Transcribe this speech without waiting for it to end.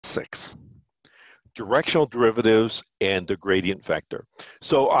14.6, directional derivatives and the gradient vector.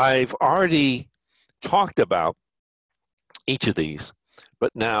 So I've already talked about each of these,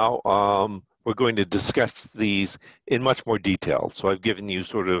 but now we're going to discuss these in much more detail. So I've given you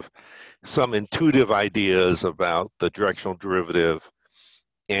sort of some intuitive ideas about the directional derivative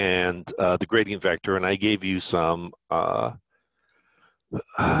and the gradient vector, and I gave you some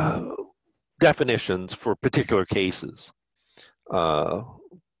definitions for particular cases. For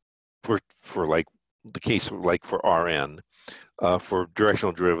like the case like for Rn, for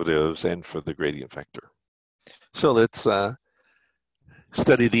directional derivatives and for the gradient vector. So let's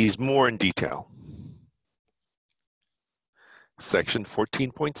study these more in detail. Section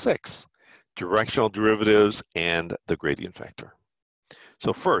 14.6, directional derivatives and the gradient vector.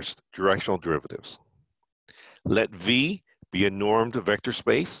 So first, directional derivatives. Let V be a normed vector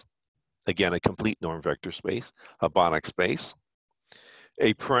space, again, a complete normed vector space, a Banach space,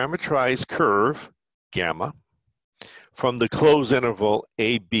 a parameterized curve, gamma, from the closed interval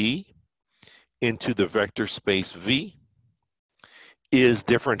AB into the vector space V is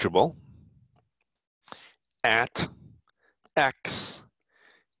differentiable at X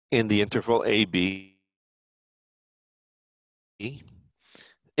in the interval AB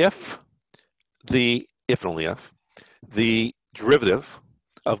if and only if, the derivative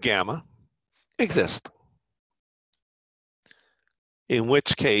of gamma exists. In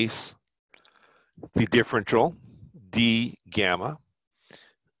which case, the differential d gamma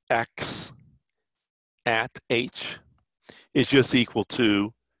x at h is just equal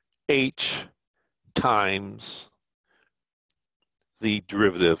to h times the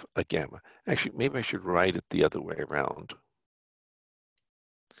derivative of gamma. Actually, maybe I should write it the other way around.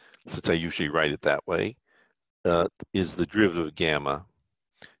 Since I usually write it that way, is the derivative of gamma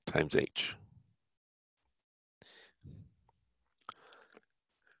times h.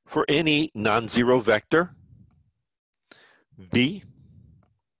 For any non-zero vector, v,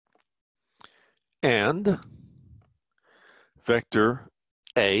 and vector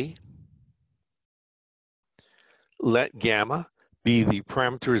a, let gamma be the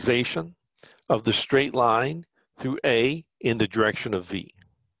parameterization of the straight line through A in the direction of V.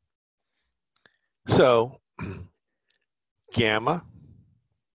 So gamma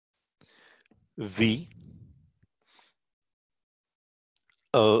V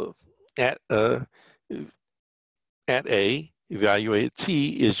at A evaluated T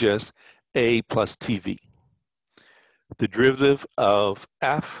is just A plus TV. The derivative of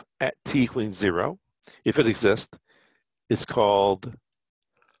F at T equaling 0, if it exists, is called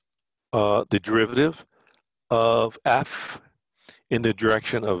the derivative of F in the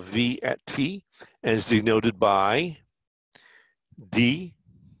direction of V at T, and is denoted by D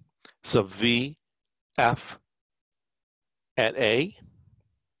sub V F at A.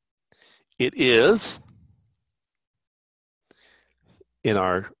 It is, in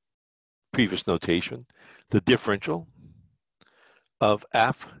our previous notation, the differential of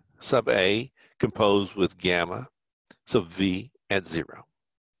F sub A composed with gamma sub V at 0.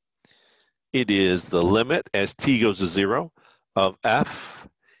 It is the limit as T goes to 0 of F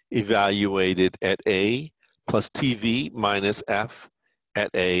evaluated at A plus TV minus F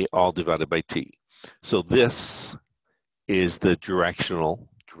at A all divided by T. So this is the directional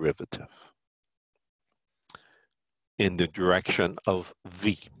derivative in the direction of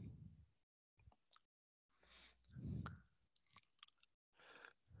V.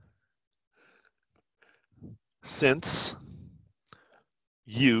 Since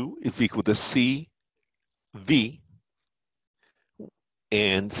U is equal to CV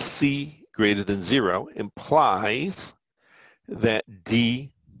and C greater than 0 implies that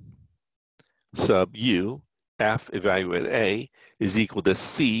D sub U, F evaluated A, is equal to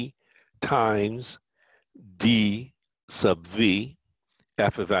C times D sub V,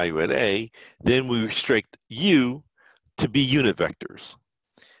 F evaluated A. Then we restrict U to be unit vectors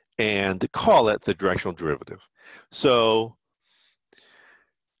and call it the directional derivative. So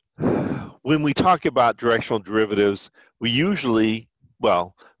when we talk about directional derivatives, we usually,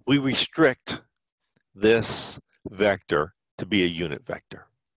 we restrict this vector to be a unit vector.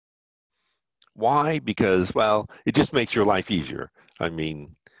 Why? Because, it just makes your life easier. I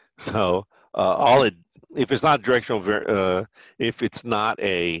mean, so if it's not directional, if it's not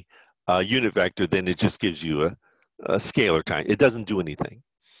a unit vector, then it just gives you a scalar time. It doesn't do anything.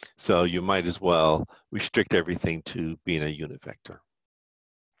 So you might as well restrict everything to being a unit vector.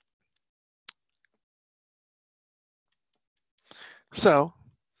 So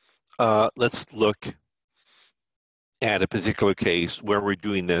let's look at a particular case where we're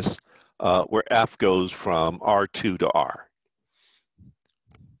doing this, where F goes from R2 to R.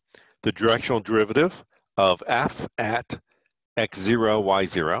 the directional derivative of f at x0,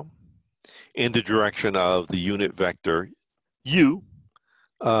 y0 in the direction of the unit vector u,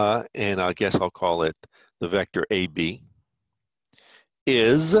 and I guess I'll call it the vector AB,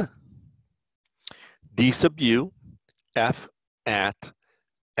 is d sub u f at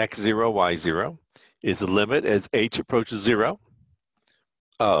x0, y0 is the limit as h approaches 0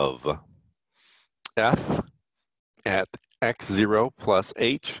 of f at x0 plus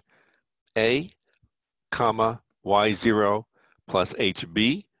h a comma y0 plus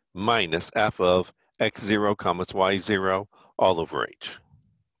hb minus f of x0 comma y0 all over h.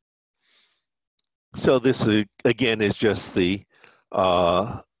 So this again is just the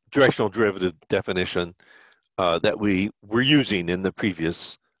directional derivative definition that we were using in the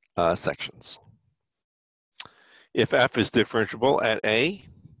previous sections. If f is differentiable at a,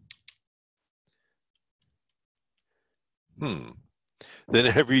 then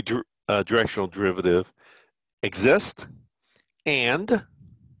every directional derivative exists and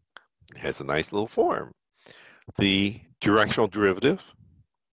has a nice little form. The directional derivative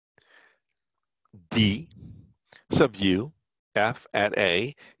d sub u f at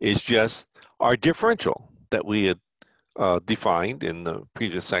a is just our differential that we had defined in the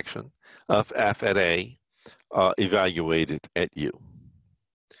previous section of f at a evaluated at u.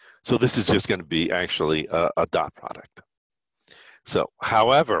 So this is just going to be actually a dot product. So,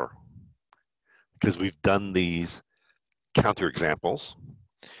 however, because we've done these counterexamples,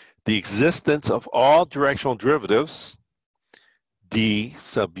 the existence of all directional derivatives d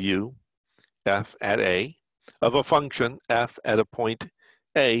sub u f at a of a function f at a point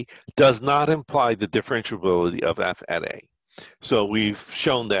a does not imply the differentiability of f at a. So we've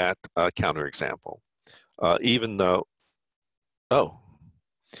shown that counterexample. Even though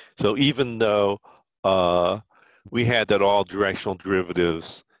we had that all directional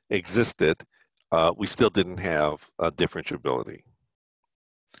derivatives existed, we still didn't have differentiability.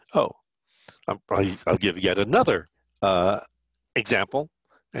 I'll give yet another example.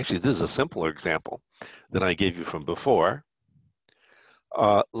 Actually, this is a simpler example than I gave you from before.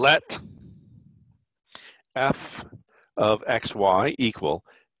 Let f of xy equal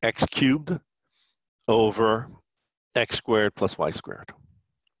x cubed over x squared plus y squared.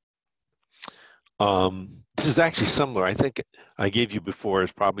 This is actually similar. I think I gave you before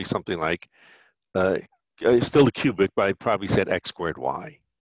is probably something like, still a cubic, but I probably said x squared y.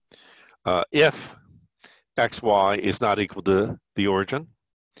 If xy is not equal to the origin,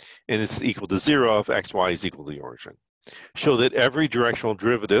 and it's equal to 0 if xy is equal to the origin. Show that every directional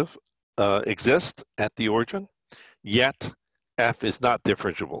derivative exists at the origin, yet f is not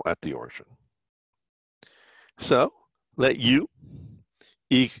differentiable at the origin. So let u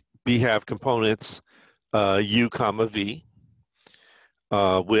have components u comma v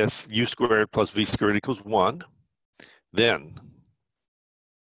with u squared plus v squared equals 1. Then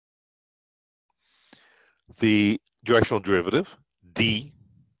the directional derivative d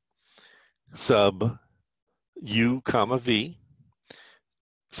sub u comma v.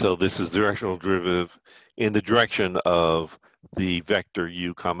 So this is the directional derivative in the direction of the vector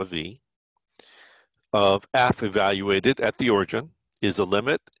u comma v of f evaluated at the origin is a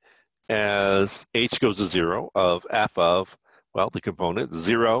limit as h goes to 0 of f of, well, the component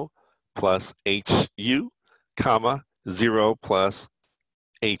 0 plus hu comma 0 plus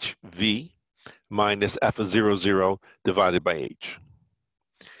hv minus f of 0, 0 divided by h.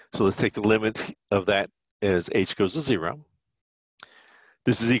 So let's take the limit of that as h goes to 0.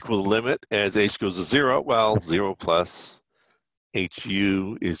 This is equal to limit as h goes to 0. Well, 0 plus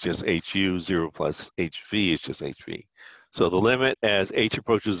hu is just hu, 0 plus hv is just hv. So the limit as h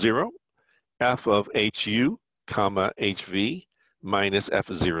approaches 0, f of hu comma hv minus f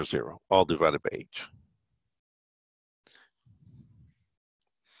of 0, 0, all divided by h.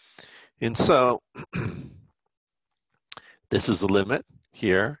 And so this is the limit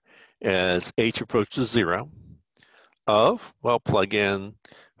here as h approaches 0 of, well, plug in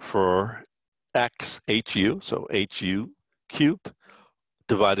for x hu, so hu cubed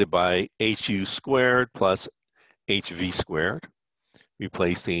divided by hu squared plus hv squared,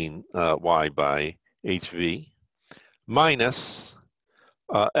 replacing y by hv, minus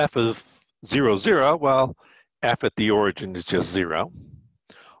f of 0, 0, well, f at the origin is just 0,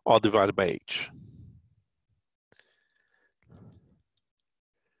 all divided by h.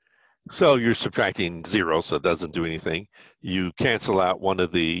 So you're subtracting 0, so it doesn't do anything. You cancel out one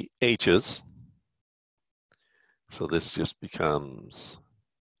of the h's. So this just becomes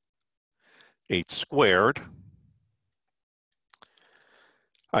h squared.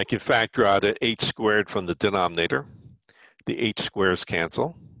 I can factor out an h squared from the denominator. The h squares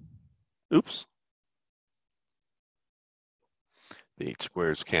cancel. Oops. The h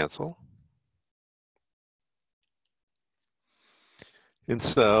squares cancel. And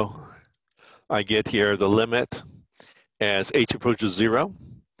so I get here the limit as h approaches 0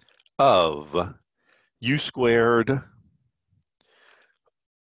 of u squared,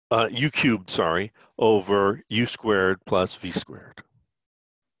 u cubed, sorry, over u squared plus v squared.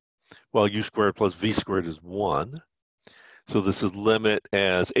 Well, u squared plus v squared is 1. So this is limit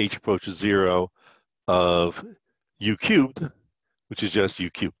as h approaches 0 of u cubed, which is just u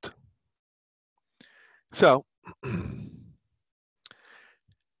cubed. So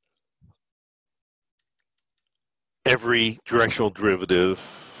every directional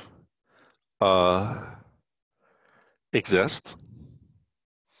derivative exists.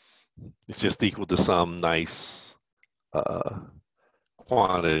 It's just equal to some nice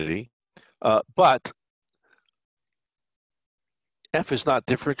quantity. But f is not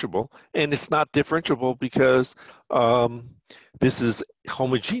differentiable, and it's not differentiable because this is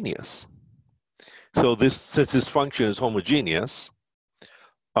homogeneous. So since this function is homogeneous,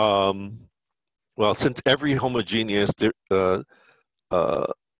 well, since every homogeneous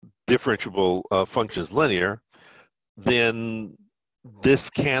differentiable function is linear, then this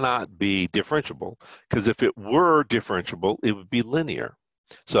cannot be differentiable, because if it were differentiable, it would be linear.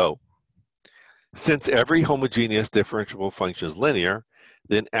 So since every homogeneous differentiable function is linear,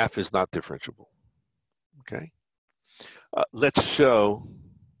 then f is not differentiable. Okay. Let's show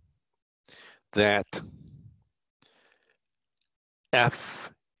that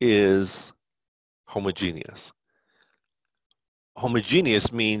f is homogeneous.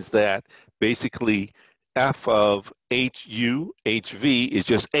 Homogeneous means that basically f of hu, hv is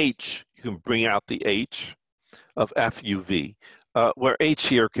just h. You can bring out the h of fuv, where h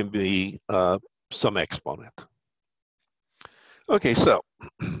here can be some exponent. Okay, so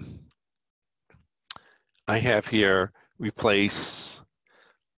I have here replace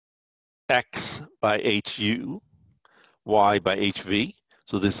x by hu, y by hv.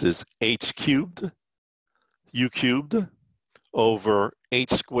 So this is h cubed, u cubed over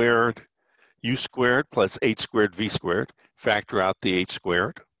h squared, u squared plus h squared, v squared. Factor out the h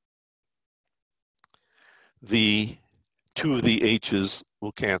squared. The two of the h's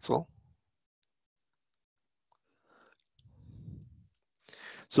will cancel.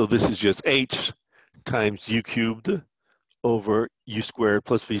 So this is just h times u cubed over u squared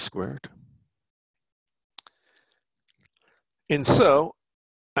plus v squared. And so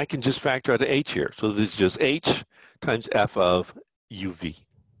I can just factor out h here. So this is just h times f of uv.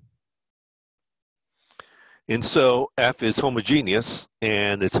 And so f is homogeneous,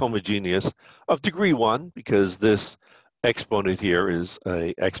 and it's homogeneous of degree 1 because this exponent here is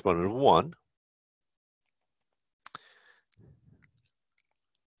an exponent of 1.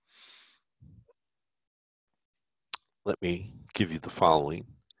 Let me give you the following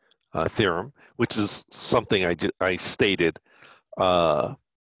theorem, which is something I stated, but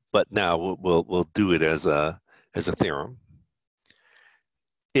now we'll do it as a theorem.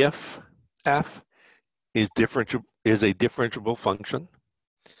 If f is a differentiable function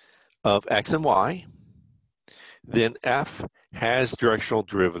of x and y, then f has directional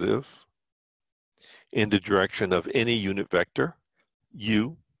derivative in the direction of any unit vector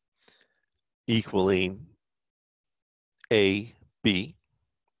u equaling a, b,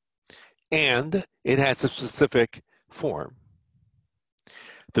 and it has a specific form.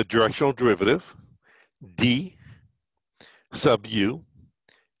 The directional derivative d sub u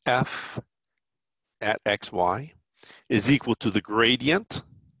f at xy is equal to the gradient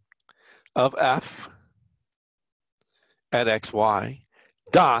of f at xy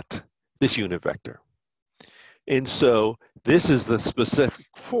dot this unit vector. And so this is the specific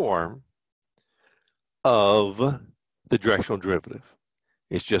form of the directional derivative.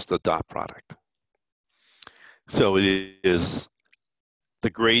 It's just a dot product. So it is the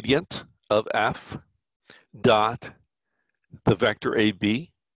gradient of f dot the vector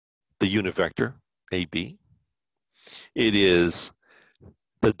AB, the unit vector AB. It is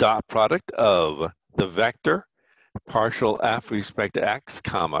the dot product of the vector partial f with respect to x,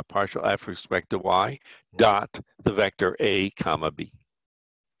 comma, partial f with respect to y, dot the vector a, comma, b.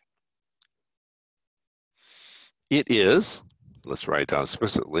 It is, let's write it down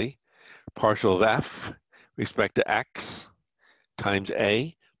explicitly, partial of f with respect to x times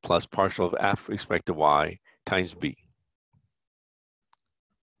a plus partial of f with respect to y times b.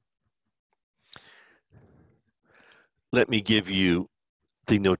 Let me give you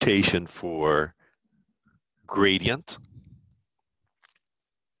the notation for gradient.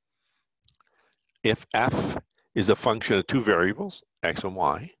 If f is a function of two variables, x and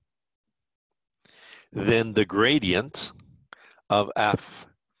y, then the gradient of f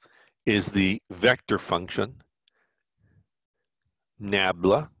is the vector function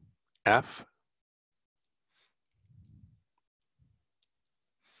nabla f.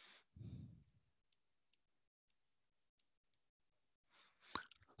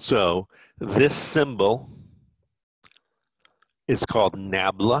 So this symbol is called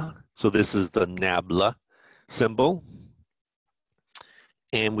nabla. So this is the nabla symbol.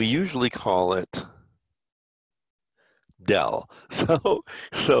 And we usually call it del. So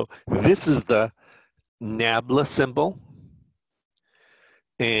this is the nabla symbol.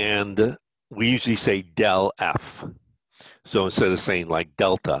 And we usually say del f. So instead of saying like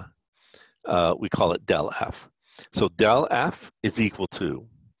delta, we call it del f. So del f is equal to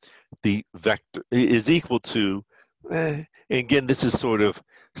the vector, is equal to, again, this is sort of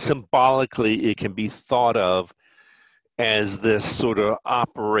symbolically, it can be thought of as this sort of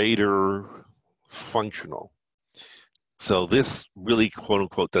operator functional. So this really, quote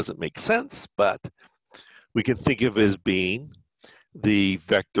unquote, doesn't make sense, but we can think of it as being the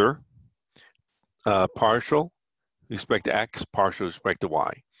vector partial respect to x, partial respect to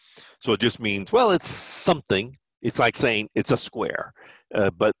y. So it just means, well, it's something. It's like saying it's a square,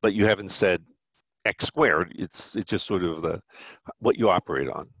 but you haven't said x squared. It's just sort of the what you operate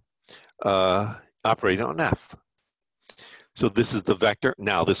on. Operate on f. So this is the vector.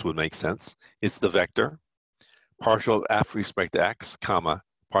 Now this would make sense. It's the vector partial of f respect to x, comma,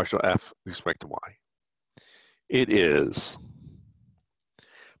 partial f respect to y. It is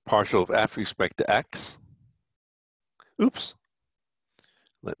partial of f respect to x. Oops.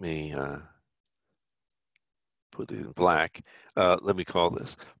 Let me put it in black. Let me call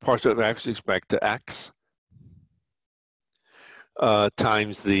this partial of f respect to x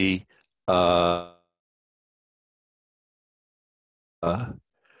times the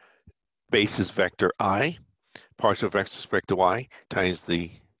basis vector I, partial of x respect to y, times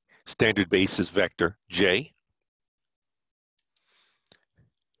the standard basis vector j.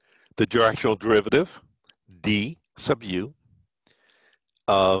 The directional derivative, d sub u,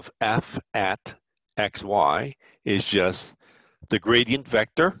 of f at xy is just the gradient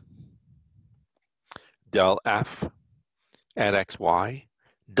vector, del f at xy,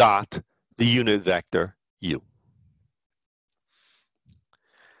 dot the unit vector u.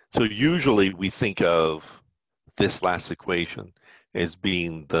 So usually we think of this last equation as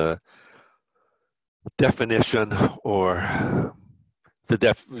being the definition or the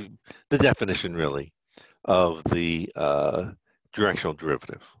definition really of the directional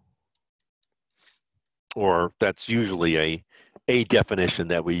derivative. Or that's usually a definition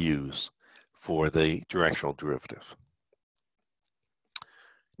that we use for the directional derivative.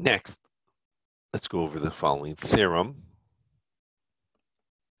 Next, let's go over the following theorem.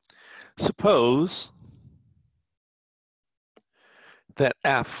 Suppose that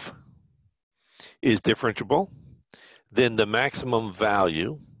f is differentiable, then the maximum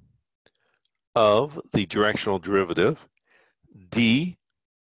value of the directional derivative d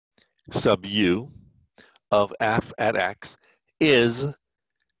sub u of f at x is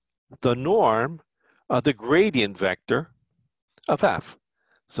the norm of the gradient vector of f.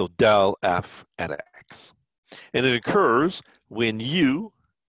 So del f at x. And it occurs when u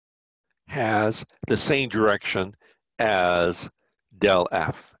has the same direction as del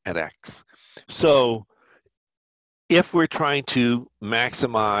f at x. So if we're trying to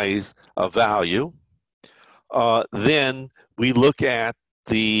maximize a value, then we look at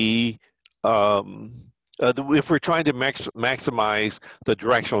the if we're trying to maximize the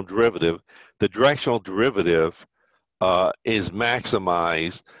directional derivative is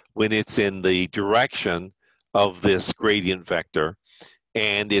maximized when it's in the direction of this gradient vector,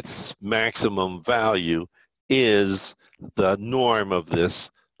 and its maximum value is the norm of this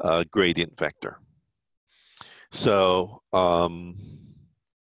gradient vector. So, about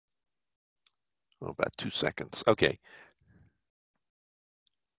 2 seconds. Okay.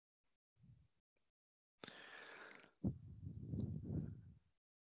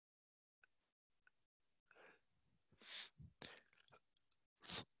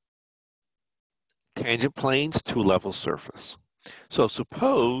 Tangent planes to a level surface. So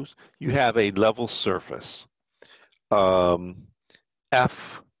suppose you have a level surface.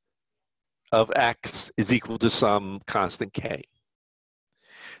 F of x is equal to some constant k.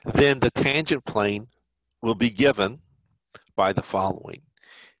 Then the tangent plane will be given by the following.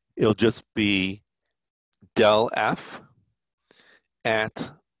 It'll just be del f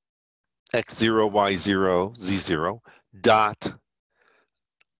at x0, y0, z0 dot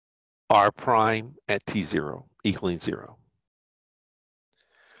r prime at t0 equaling 0.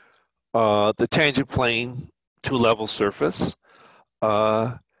 the tangent plane to a level surface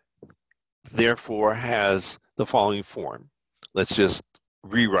therefore has the following form. Let's just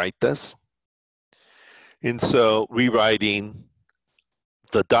rewrite this. And so rewriting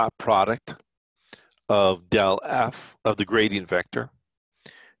the dot product of del f of the gradient vector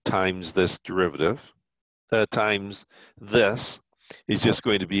times this derivative times this is just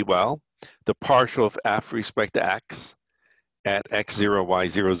going to be, well, the partial of f respect to x at x0,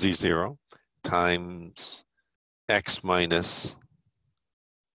 y0, z0 times x minus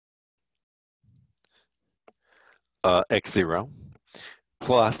x0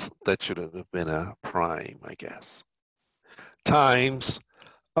 plus, that should have been a prime, I guess, times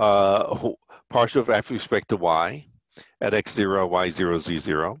partial of f respect to y at x0, y0,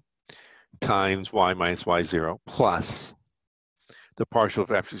 z0 times y minus y0 plus the partial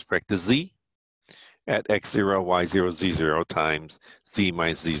of f respect to z at x0, y0, z0 times z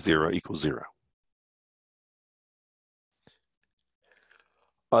minus z0 equals 0.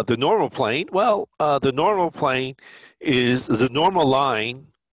 The normal plane, well, the normal plane is the normal line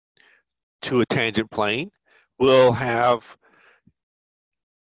to a tangent plane will have,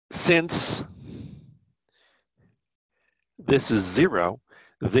 since this is 0,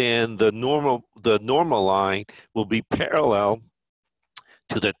 then the normal line will be parallel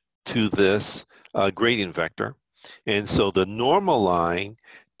to this gradient vector. And so the normal line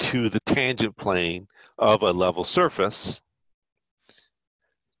to the tangent plane of a level surface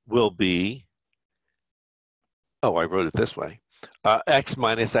will be, oh, I wrote it this way, x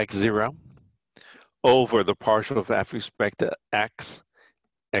minus x0 over the partial of f respect to x,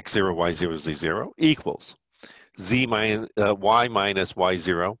 x0, y0, z0 equals y minus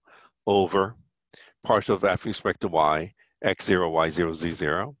y0 over partial of f respect to y, x0, y0,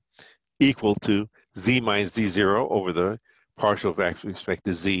 z0 equal to z minus z0 over the partial of f respect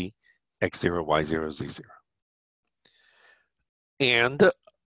to z, x0, y0, z0. And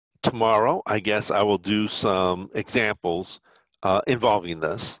tomorrow, I guess I will do some examples involving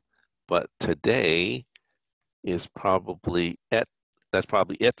this, but today is probably it. That's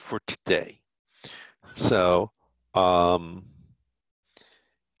probably it for today. So,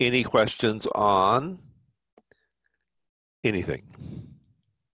 any questions on anything?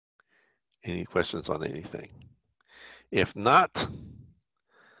 Any questions on anything? If not,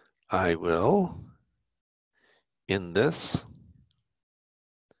 I will end this.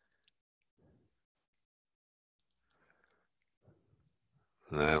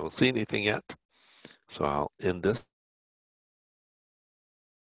 And I don't see anything yet, so I'll end this.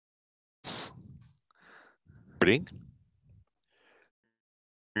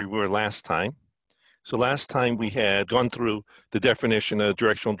 We were last time. So last time we had gone through the definition of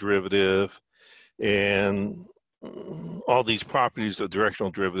directional derivative and all these properties of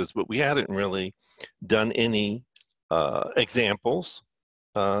directional derivatives, but we hadn't really done any examples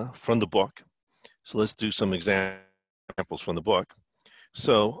from the book. So let's do some examples from the book.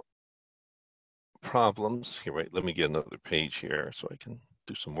 So problems, here, wait, let me get another page here so I can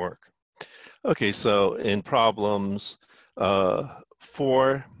do some work. Okay, so in problems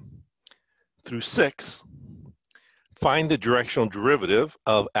 4 through 6, find the directional derivative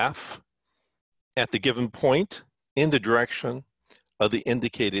of f at the given point in the direction of the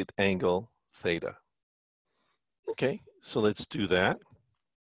indicated angle theta. Okay, so let's do that.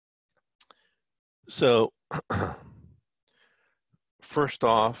 So first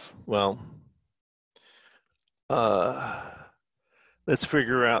off, well, let's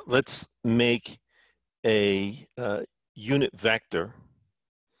figure out, let's make a unit vector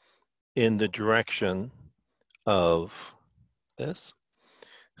in the direction of this.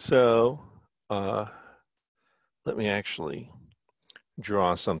 So let me actually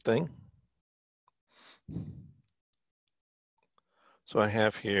draw something. So I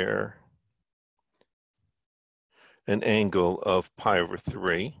have here an angle of pi over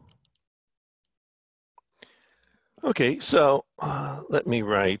 3. Okay, so let me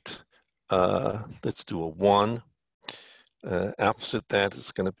write, let's do a 1. Opposite that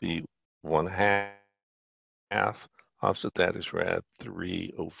is going to be 1/2. Opposite that is rad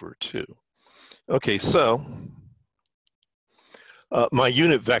 3 over 2. Okay, so my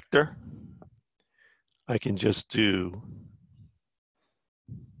unit vector, I can just do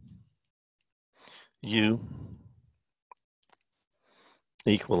u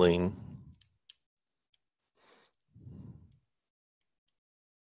equaling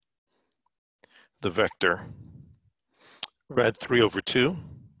the vector rad 3 over 2,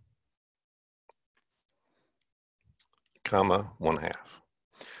 comma 1/2.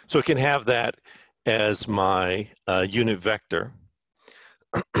 So I can have that as my unit vector.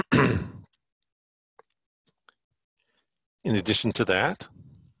 In addition to that,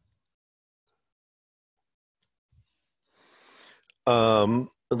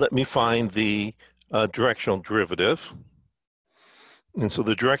 let me find the directional derivative. And so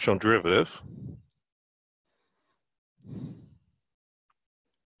the directional derivative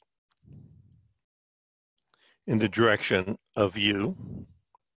in the direction of u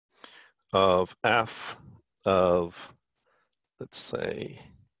of f of, let's say,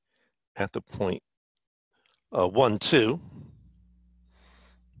 at the point 1, 2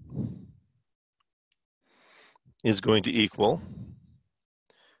 is going to equal,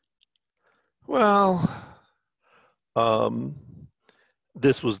 well,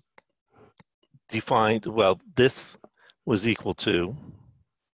 this was defined, well, this was equal to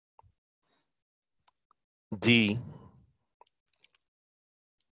d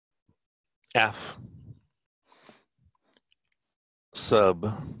f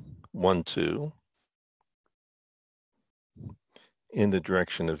sub 1, 2 in the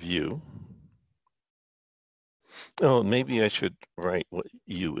direction of u. Oh, maybe I should write what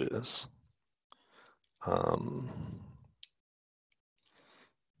u is.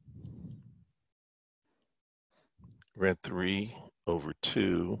 Rad 3 over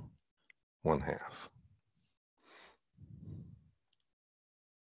 2, 1/2.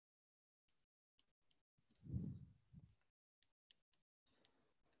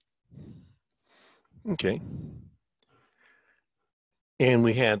 Okay. And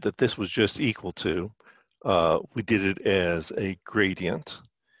we had that this was just equal to, we did it as a gradient.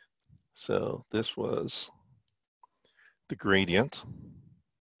 So this was the gradient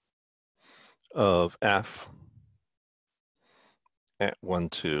of f at 1,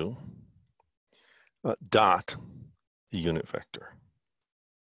 2 dot the unit vector.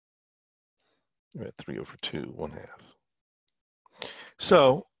 We're at 3 over 2, 1/2.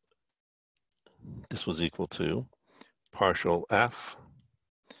 So this was equal to partial f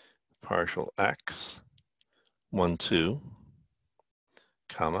partial x 1, 2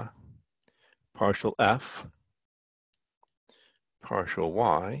 comma partial f partial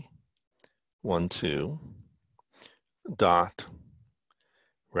y 1, 2 dot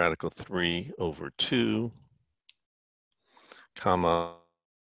radical 3 over 2 comma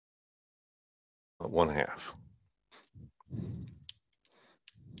 1/2.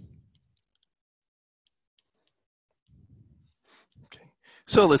 Okay,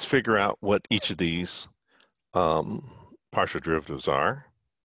 so let's figure out what each of these partial derivatives are.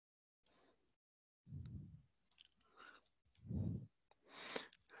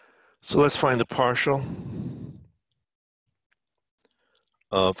 So let's find the partial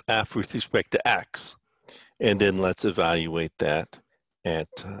of f with respect to x, and then let's evaluate that at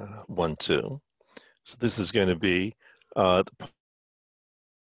 1, 2. So this is going to be the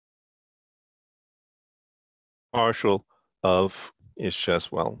partial of, is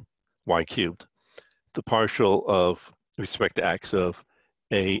just, well, y cubed. The partial of respect to x of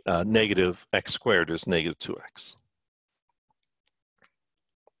a negative x squared is negative 2x.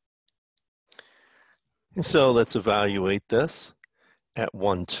 And so let's evaluate this at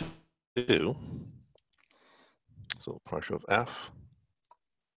 1, 2. So partial of f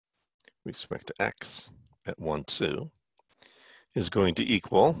with respect to x at 1, 2 is going to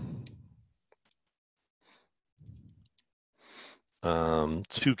equal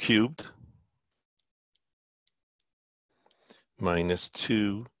 2 cubed minus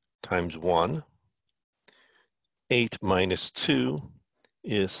 2 times 1. 8 minus 2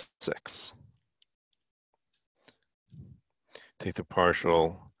 is 6. Take the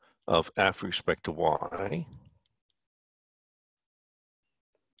partial of f with respect to y.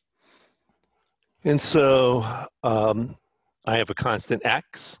 And so I have a constant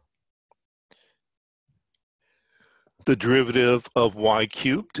x. The derivative of y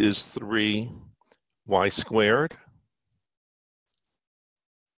cubed is 3y squared.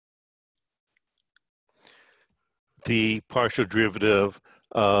 The partial derivative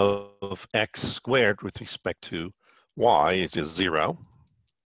of x squared with respect to y is just 0.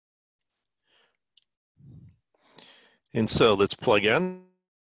 And so let's plug in.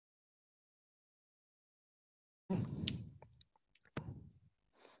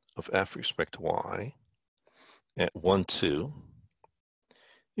 Of f with respect to y at 1, 2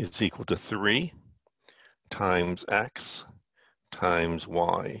 is equal to 3 times x times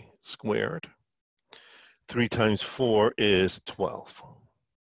y squared. 3 times 4 is 12.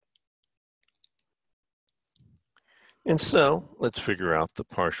 And so let's figure out the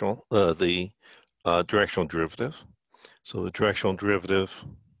partial, the directional derivative. So the directional derivative,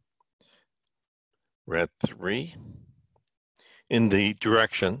 rad 3 in the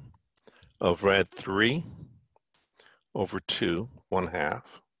direction of rad 3 over 2,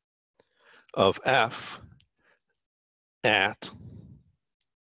 1/2 of f at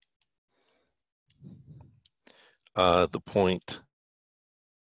the point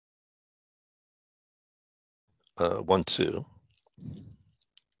 1, 2,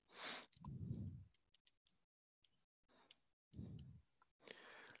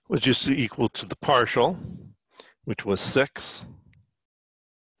 which is equal to the partial, which was 6.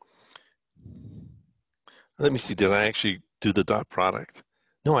 Let me see, did I actually do the dot product?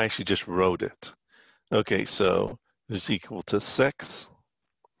 No, I actually just wrote it. Okay, so it's equal to 6,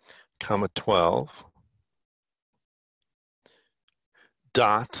 comma 12,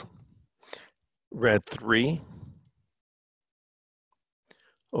 dot rad 3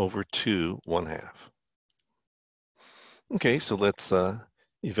 over 2, 1/2. Okay, so let's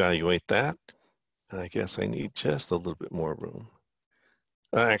evaluate that. I guess I need just a little bit more room.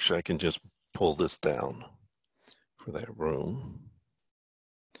 Actually, I can just pull this down for that room.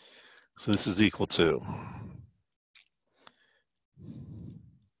 So this is equal to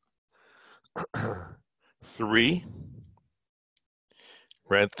 3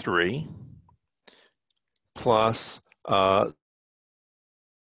 rad 3 plus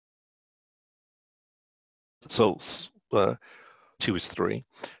so 2 is 3.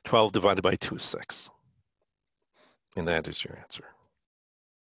 12 divided by 2 is 6. And that is your answer.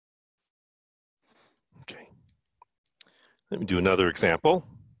 Okay. Let me do another example.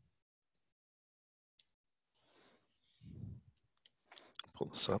 Pull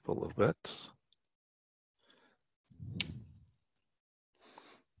this up a little bit.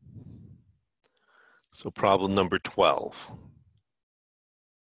 So problem number 12.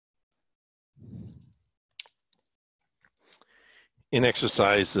 In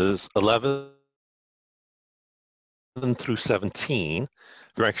exercises 11 through 17,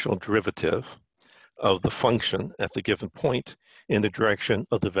 directional derivative of the function at the given point in the direction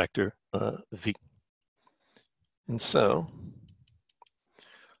of the vector v. And so,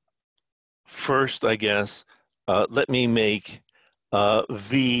 first, I guess, let me make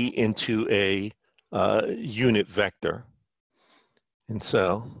v into a unit vector. And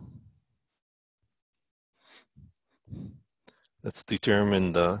so, let's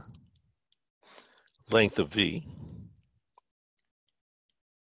determine the length of v.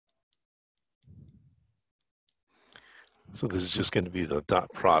 So this is just going to be the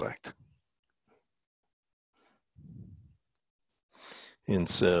dot product. And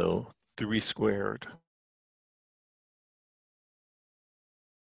so 3 squared,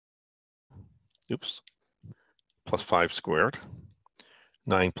 plus 5 squared,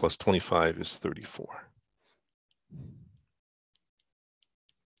 9 plus 25 is 34.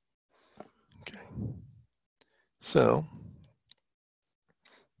 Okay. So,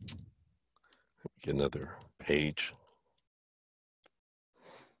 let me get another page.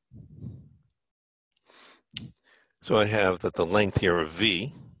 So I have that the length here of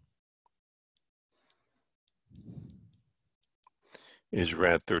v is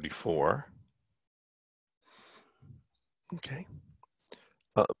rad 34. Okay.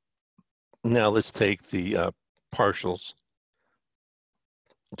 Now let's take the partials,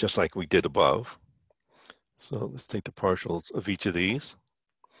 just like we did above. So let's take the partials of each of these.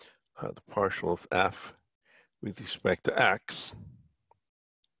 The partial of f with respect to x.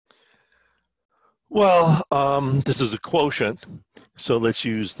 Well, this is a quotient, so let's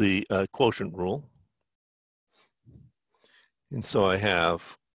use the quotient rule. And so I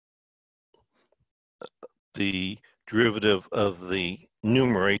have the derivative of the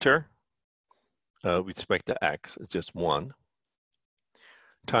numerator with respect to x is just 1,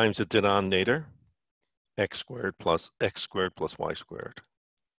 times the denominator, x squared plus y squared,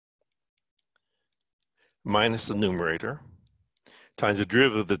 minus the numerator, times the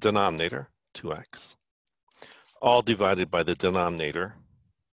derivative of the denominator, 2x, all divided by the denominator,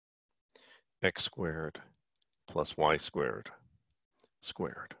 x squared plus y squared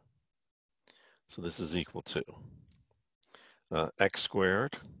squared. So this is equal to x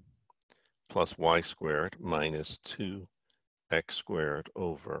squared plus y squared minus 2x squared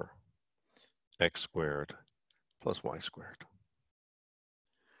over x squared plus y squared.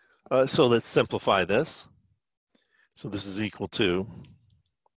 So let's simplify this. So this is equal to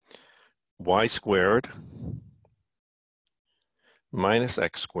y squared minus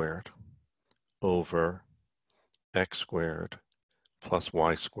x squared over x squared plus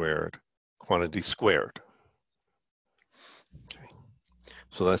y squared quantity squared. Okay.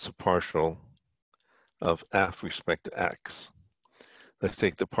 So that's a partial of f respect to x. Let's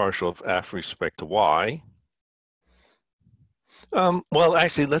take the partial of f respect to y. Well,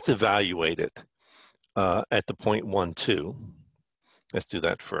 actually, let's evaluate it. at the point 1, 2. Let's do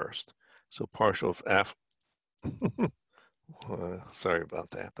that first. So partial of f, sorry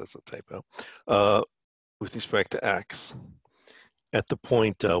about that, that's a typo, with respect to x at the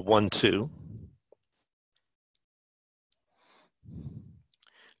point 1, 2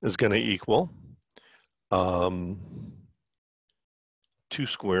 is going to equal 2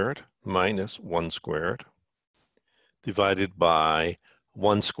 squared minus 1 squared divided by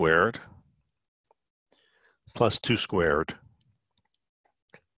 1 squared plus 2 squared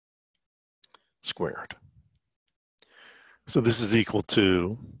squared. So this is equal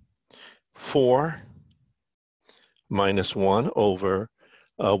to 4 minus 1 over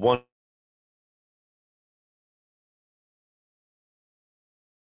 1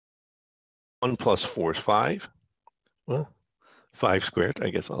 plus 4 is 5. Well, 5 squared, I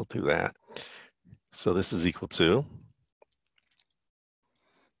guess I'll do that. So this is equal to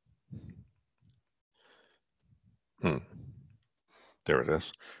there it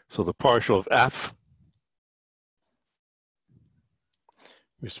is. So the partial of f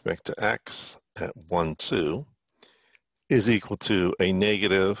respect to x at 1, 2 is equal to a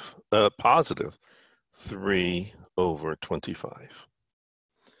negative, positive 3 over 25.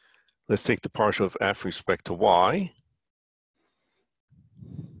 Let's take the partial of f respect to y.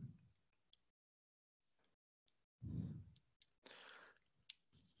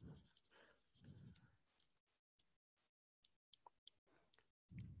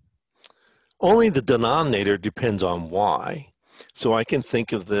 Only the denominator depends on y. So I can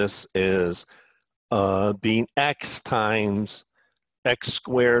think of this as being x times x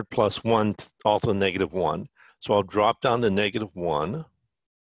squared plus 1, also negative 1. So I'll drop down to negative 1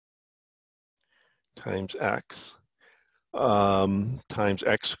 times x times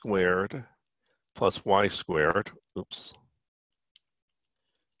x squared plus y squared. Oops.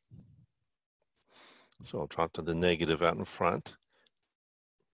 So I'll drop to the negative out in front.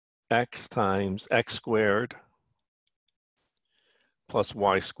 X times x squared plus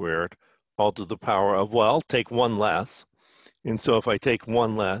y squared, all to the power of, well, take 1 less. And so if I take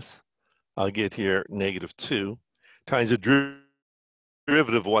 1 less, I'll get here negative 2 times the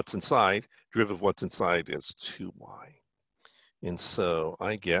derivative of what's inside. Derivative of what's inside is 2y. And so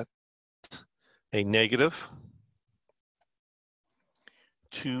I get a negative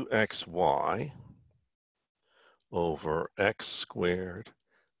 2xy over x squared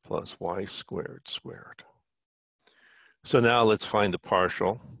plus y squared squared. So now let's find the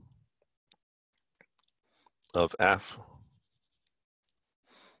partial of f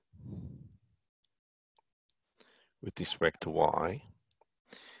with respect to y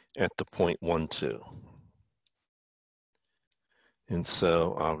at the point 1, 2. And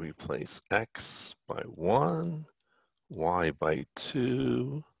so I'll replace x by 1, y by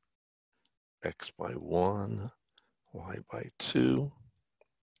 2, x by 1, y by 2.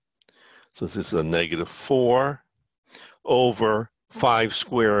 So this is a negative 4 over 5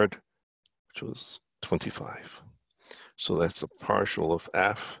 squared, which was 25. So that's the partial of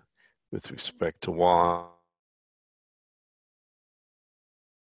f with respect to y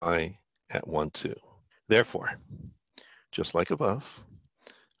at 1, 2. Therefore, just like above,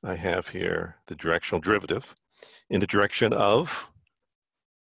 I have here the directional derivative in the direction of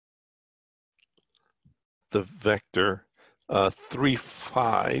the vector 3,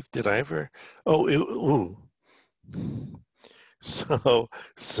 5. Did I ever? Oh, ooh.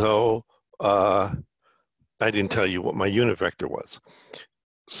 So I didn't tell you what my unit vector was.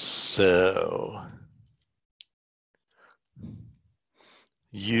 So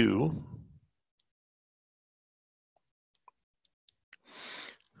u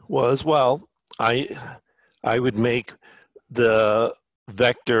was, well, I would make the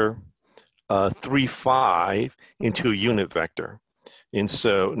vector 3, 5 into a unit vector. And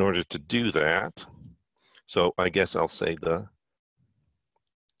so in order to do that, so I guess I'll say the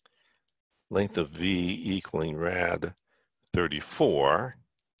length of v equaling rad 34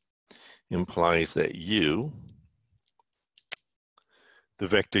 implies that u, the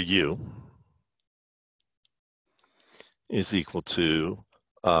vector u, is equal to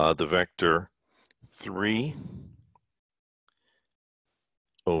the vector 3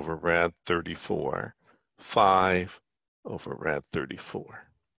 over rad 34, 5 over rad 34.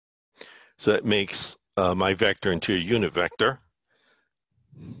 So that makes my vector into a unit vector.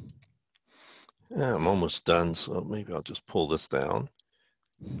 Yeah, I'm almost done, so maybe I'll just pull this down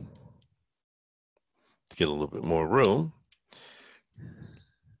to get a little bit more room.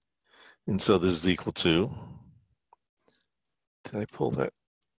 And so this is equal to, did I pull that?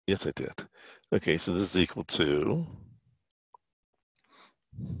 Yes, I did. Okay, so this is equal to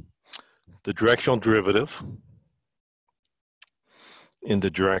the directional derivative in the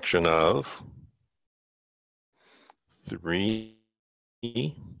direction of 3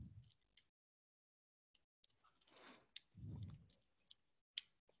 in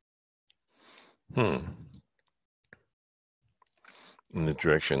the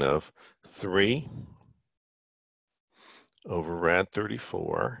direction of 3 over rad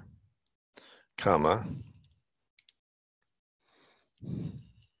 34, comma,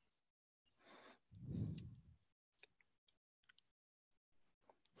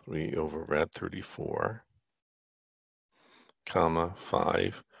 3 over rad 34, comma,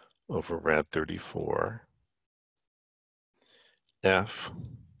 5 over rad 34, f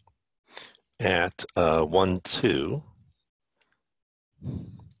at 1, 2,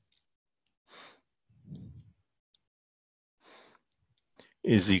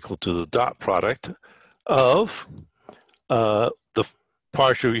 is equal to the dot product of the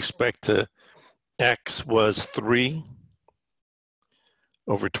partial respect to x was 3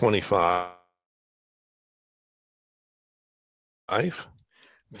 over 25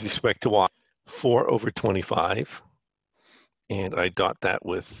 with respect to y, 4 over 25, and I dot that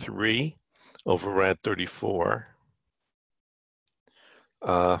with 3 over rad 34,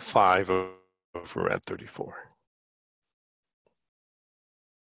 5 over rad 34.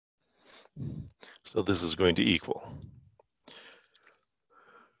 So this is going to equal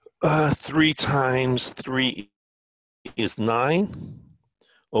 3 times 3 is 9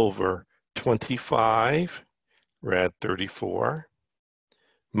 over 25 rad 34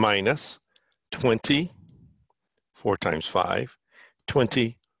 minus 20, 4 times 5,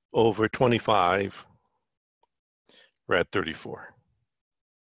 20 over 25 rad 34.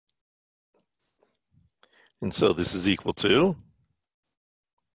 And so this is equal to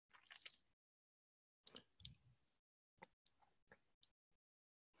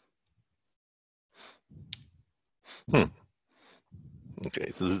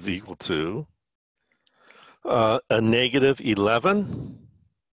okay, so this is equal to a negative 11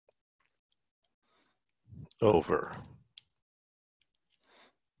 over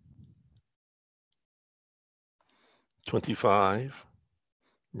 25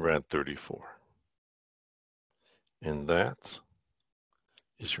 rad 34. And that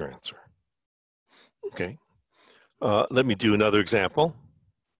is your answer. Okay, let me do another example.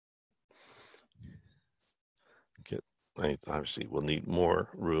 I obviously will need more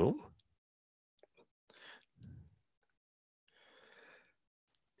room.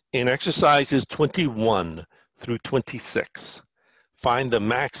 In exercises 21 through 26, find the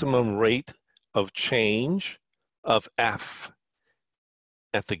maximum rate of change of f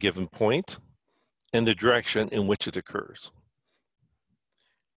at the given point and the direction in which it occurs.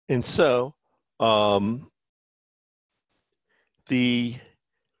 And so the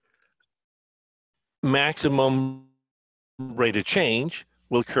maximum rate of change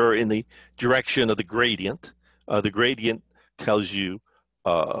will occur in the direction of the gradient. The gradient tells you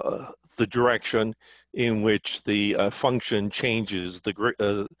the direction in which the function changes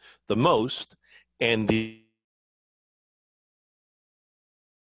the most, and the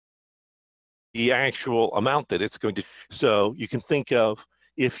actual amount that it's going to. So you can think of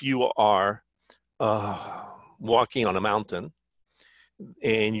if you are walking on a mountain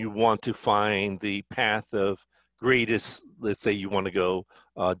and you want to find the path of greatest, let's say you want to go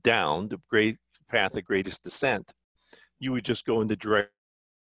down, the great path of greatest descent, you would just go in the direction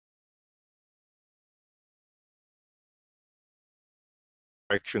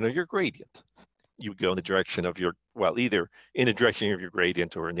of your gradient. You would go in the direction of your, well, either in the direction of your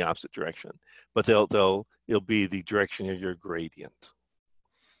gradient or in the opposite direction, but it'll be the direction of your gradient.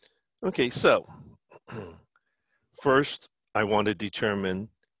 Okay, so first I want to determine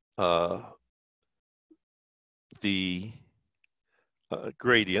the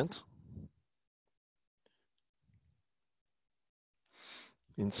gradient.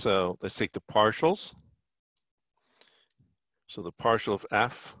 And so let's take the partials. So the partial of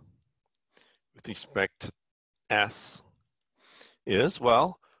f with respect to s is,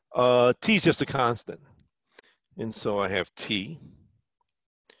 well, t is just a constant. And so I have t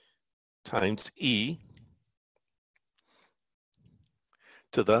times e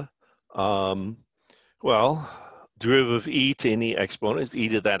to the, well, derivative of e to any exponent is e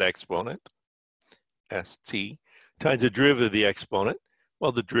to that exponent, st, times the derivative of the exponent.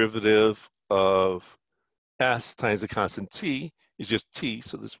 Well, the derivative of s times the constant t is just t,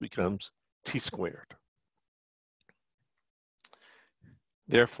 so this becomes t squared.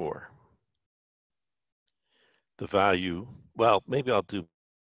 Therefore, the value, well, maybe I'll do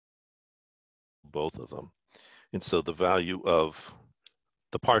both of them. And so the value of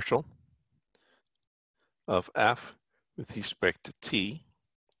the partial of f with respect to t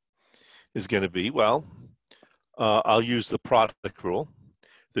is going to be, well, I'll use the product rule.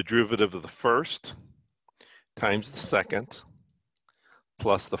 The derivative of the first times the second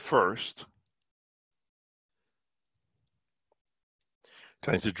plus the first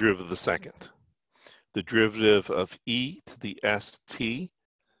times the derivative of the second. The derivative of e to the st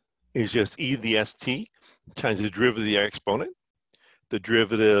is just e to the st times the derivative of the exponent. The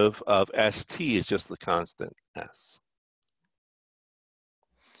derivative of st is just the constant s.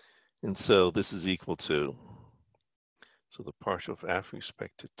 And so this is equal to, so the partial of f with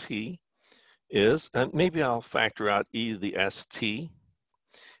respect to t is, and maybe I'll factor out e to the st,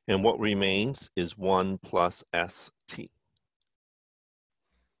 and what remains is 1 plus st.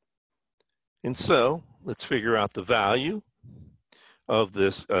 And so let's figure out the value of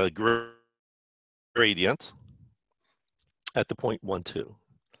this gradient at the point 1, 2.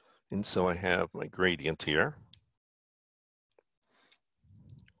 And so I have my gradient here.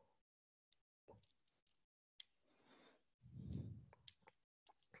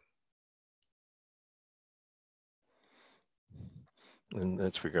 And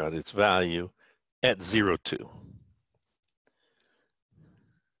let's figure out its value at 0, 2.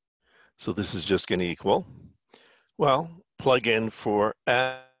 So this is just going to equal, well, plug in for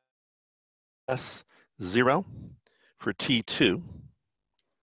S0 for T2.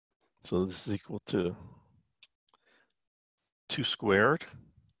 So this is equal to 2 squared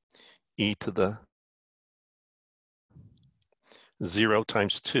e to the 0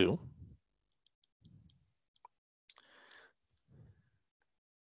 times 2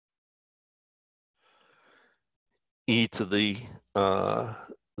 e to the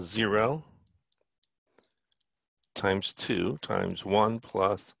 0 times 2 times 1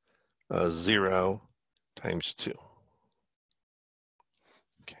 plus 0 times 2.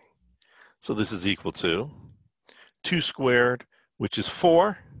 Okay, so this is equal to 2 squared, which is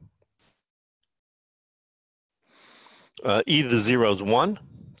 4. E to the 0 is 1,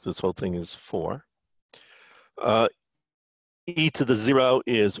 so this whole thing is 4. E to the 0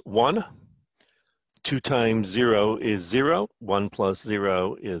 is 1. 2 times 0 is 0. 1 plus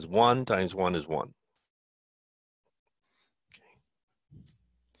 0 is 1 times 1 is 1. Okay.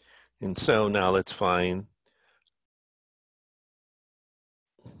 And so now let's find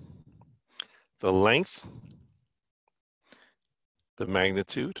the length, the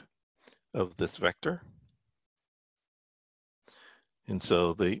magnitude of this vector. And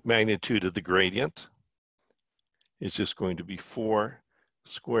so the magnitude of the gradient is just going to be 4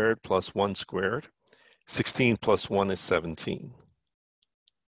 squared plus 1 squared. 16 plus 1 is 17.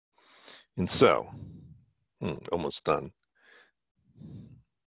 And so, almost done.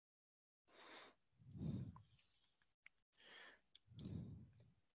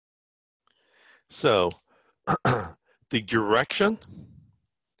 So, the direction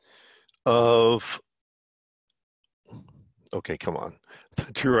of, okay, come on.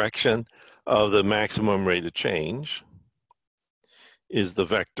 The direction of the maximum rate of change is the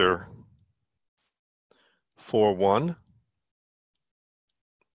vector 4, 1.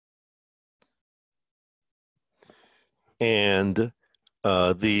 And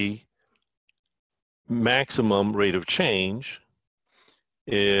the maximum rate of change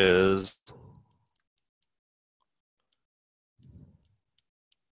is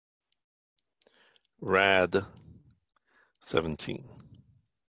rad 17.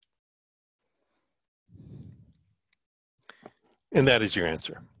 And that is your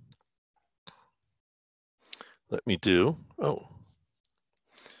answer. Let me do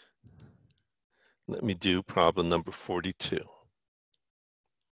problem number 42.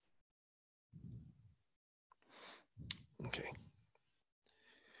 Okay.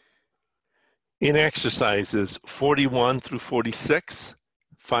 In exercises 41 through 46,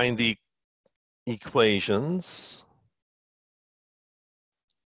 find the equations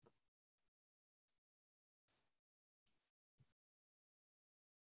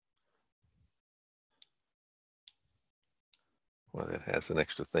well, that has an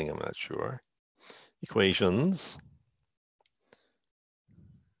extra thing, I'm not sure. Equations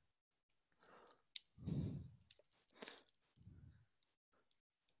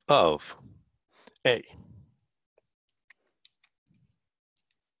of A,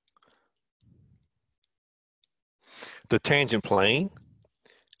 the tangent plane,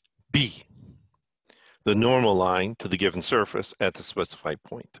 B, the normal line to the given surface at the specified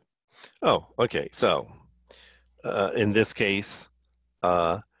point. Oh, okay, so in this case,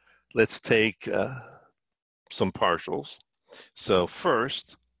 let's take some partials. So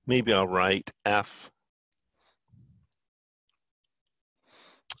first, maybe I'll write f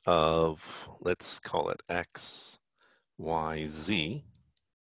of, let's call it x, y, z.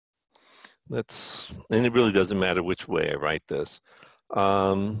 And it really doesn't matter which way I write this.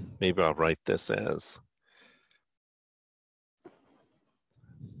 Maybe I'll write this as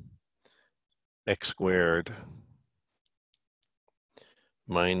x squared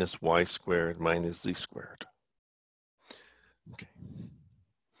minus y squared minus z squared. Okay.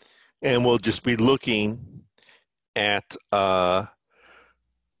 And we'll just be looking at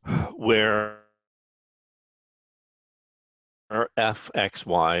where f, x,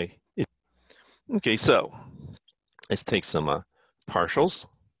 y is. Okay, so let's take some partials.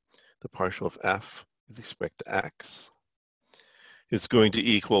 The partial of f with respect to x is going to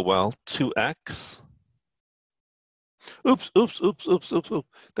equal, well, 2x. Oops.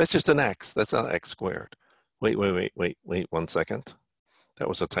 That's just an x. That's not x squared. Wait 1 second. That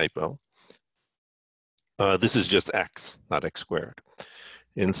was a typo. This is just x, not x squared.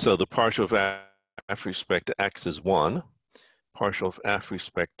 And so the partial of f respect to x is 1. Partial of f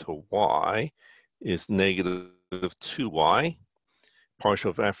respect to y is negative 2y. Partial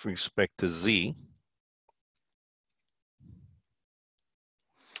of f respect to z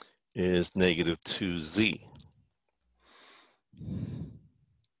is negative 2z.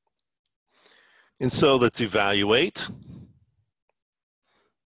 And so let's evaluate.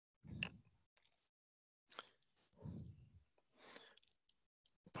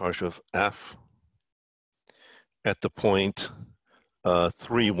 Partial of f at the point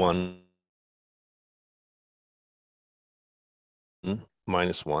 3, 1,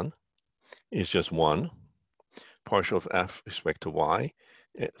 minus 1 is just 1. Partial of f respect to y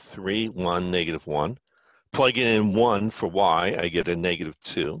at 3, 1, negative 1. Plug in 1 for y, I get a negative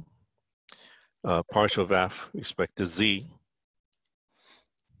 2. Partial of f respect to z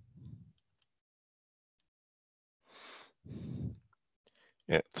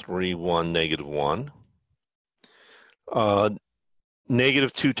at 3, 1, negative 1.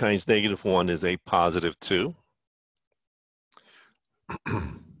 Negative 2 times negative 1 is a positive 2.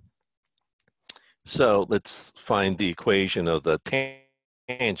 So let's find the equation of the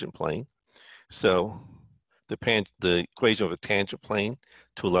tangent plane. So the equation of a tangent plane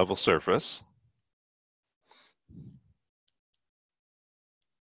to a level surface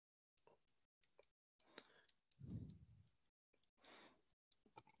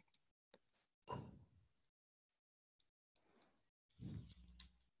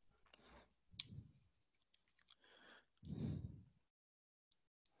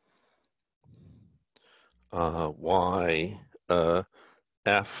y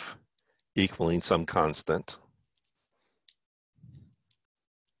f equaling some constant.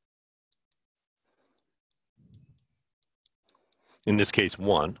 In this case,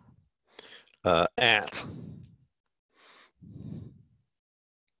 1, at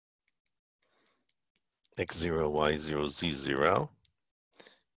x0, y0, z0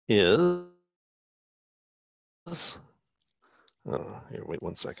 is, here, wait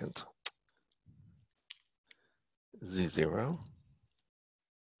 1 second, z0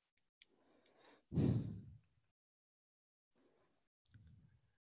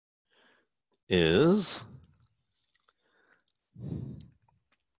 is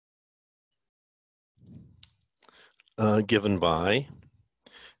given by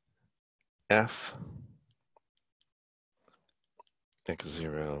f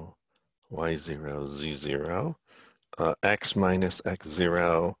x0, y0, z0, x minus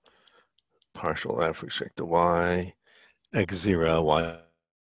x0, partial f respect to y, x0, y0,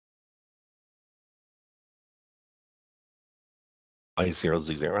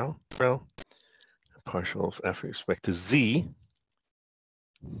 z0, partial of f respect to z,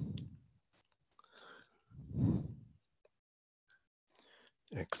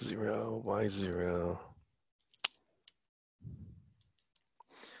 x0, y0,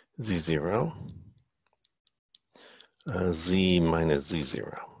 z0, z minus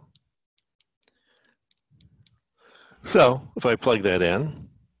z0. So if I plug that in,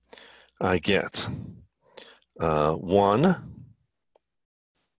 I get 1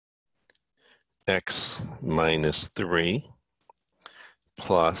 x minus 3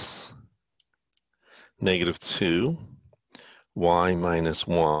 plus negative 2 y minus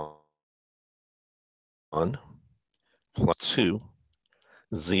 1 plus 2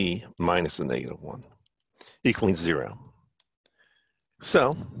 z minus the negative 1 equaling 0.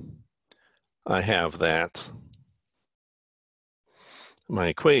 So I have that my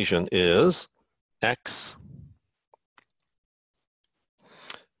equation is x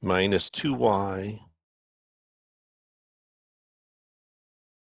minus 2y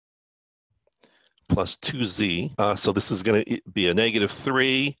plus 2z. So this is going to be a negative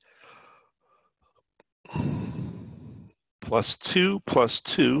 3 plus 2,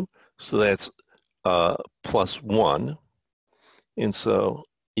 so that's plus 1, and so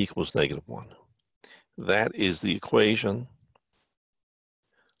equals negative 1. That is the equation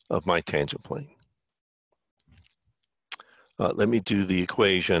of my tangent plane. Let me do the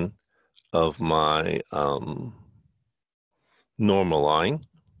equation of my normal line.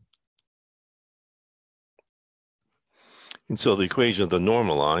 And so the equation of the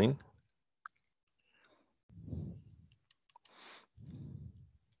normal line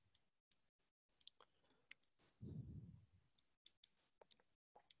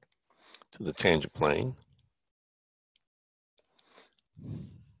to the tangent plane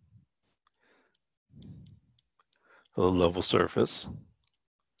of the level surface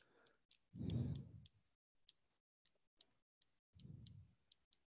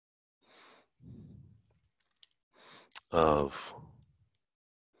of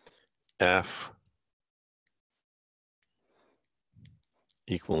F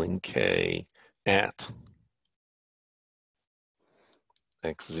equaling K at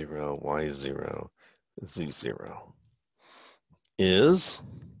x0, y0, z0 is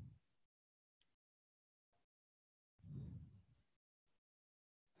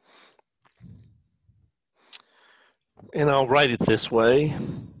and I'll write it this way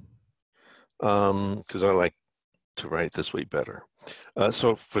because I like to write it this way better.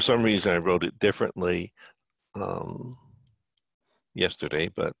 So for some reason I wrote it differently yesterday,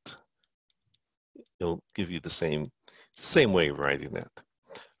 but it'll give you the same way of writing it.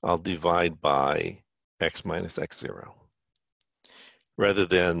 I'll divide by x minus x0 rather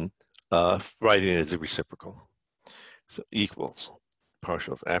than writing it as a reciprocal. So equals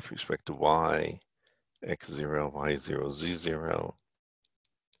partial of f with respect to y, x0, y0, z0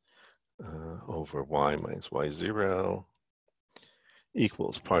 over y minus y0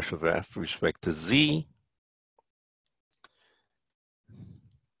 equals partial of f with respect to z,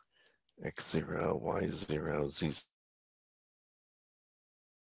 x0, y0,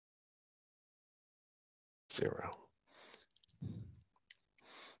 z0.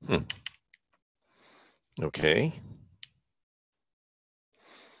 Okay.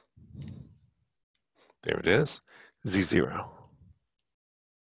 There it is, z0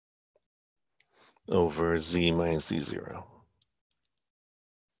 over z minus z0.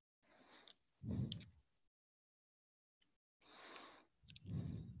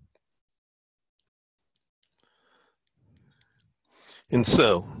 And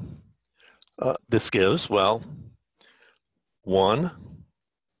so this gives, well, 1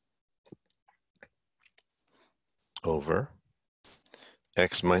 over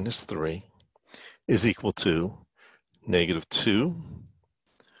x minus 3 is equal to negative 2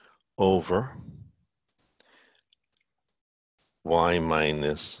 over y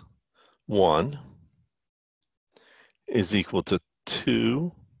minus 1 is equal to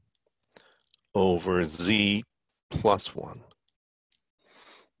 2 over z plus 1.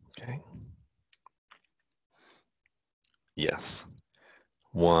 Okay. Yes.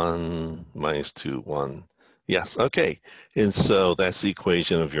 1 minus 2, 1. Yes, okay. And so that's the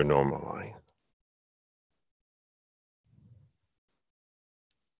equation of your normal line.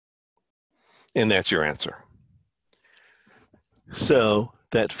 And that's your answer. So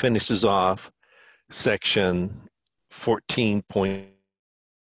that finishes off section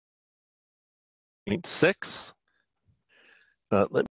 14.6. Let